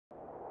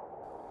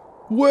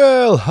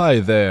Well, hi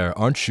there.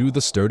 Aren't you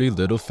the sturdy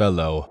little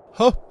fellow?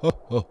 Ho, ho,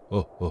 ho,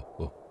 ho, ho,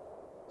 ho.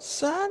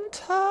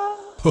 Santa?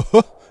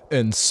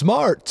 And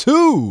smart,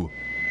 too!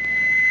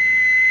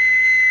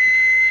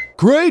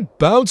 Great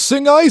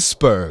bouncing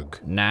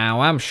iceberg!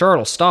 Now, I'm sure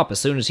it'll stop as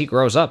soon as he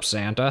grows up,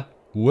 Santa.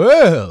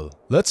 Well,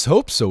 let's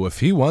hope so if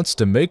he wants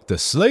to make the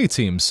sleigh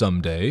team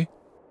someday.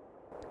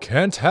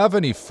 Can't have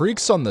any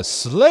freaks on the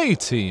sleigh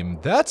team,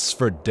 that's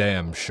for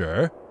damn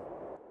sure.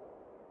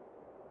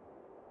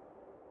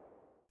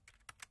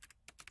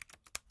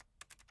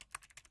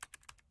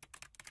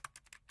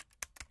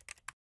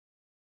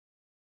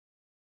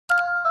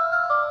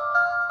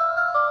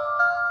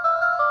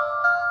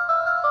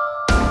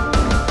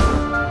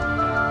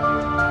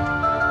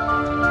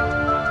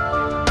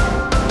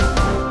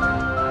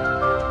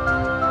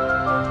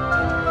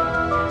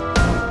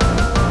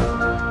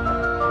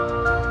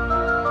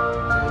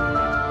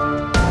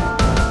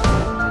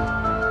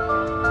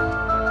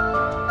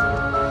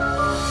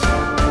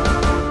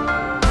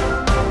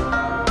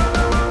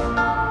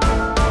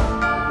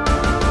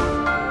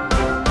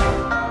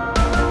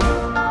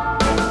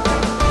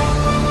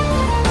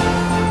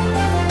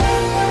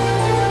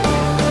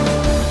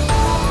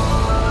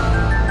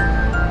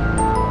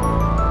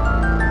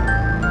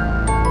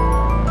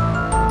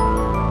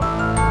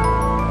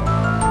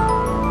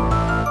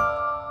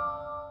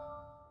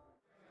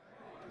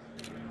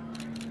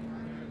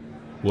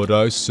 What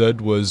I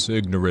said was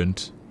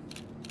ignorant,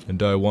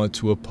 and I want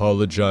to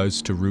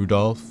apologize to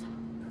Rudolph,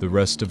 the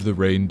rest of the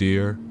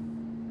reindeer,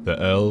 the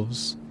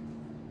elves,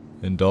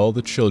 and all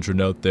the children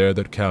out there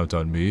that count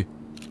on me.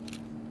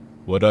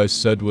 What I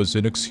said was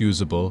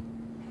inexcusable,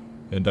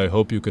 and I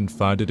hope you can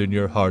find it in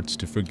your hearts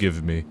to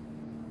forgive me.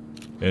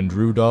 And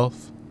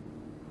Rudolph,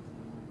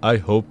 I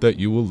hope that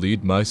you will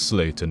lead my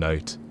sleigh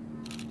tonight.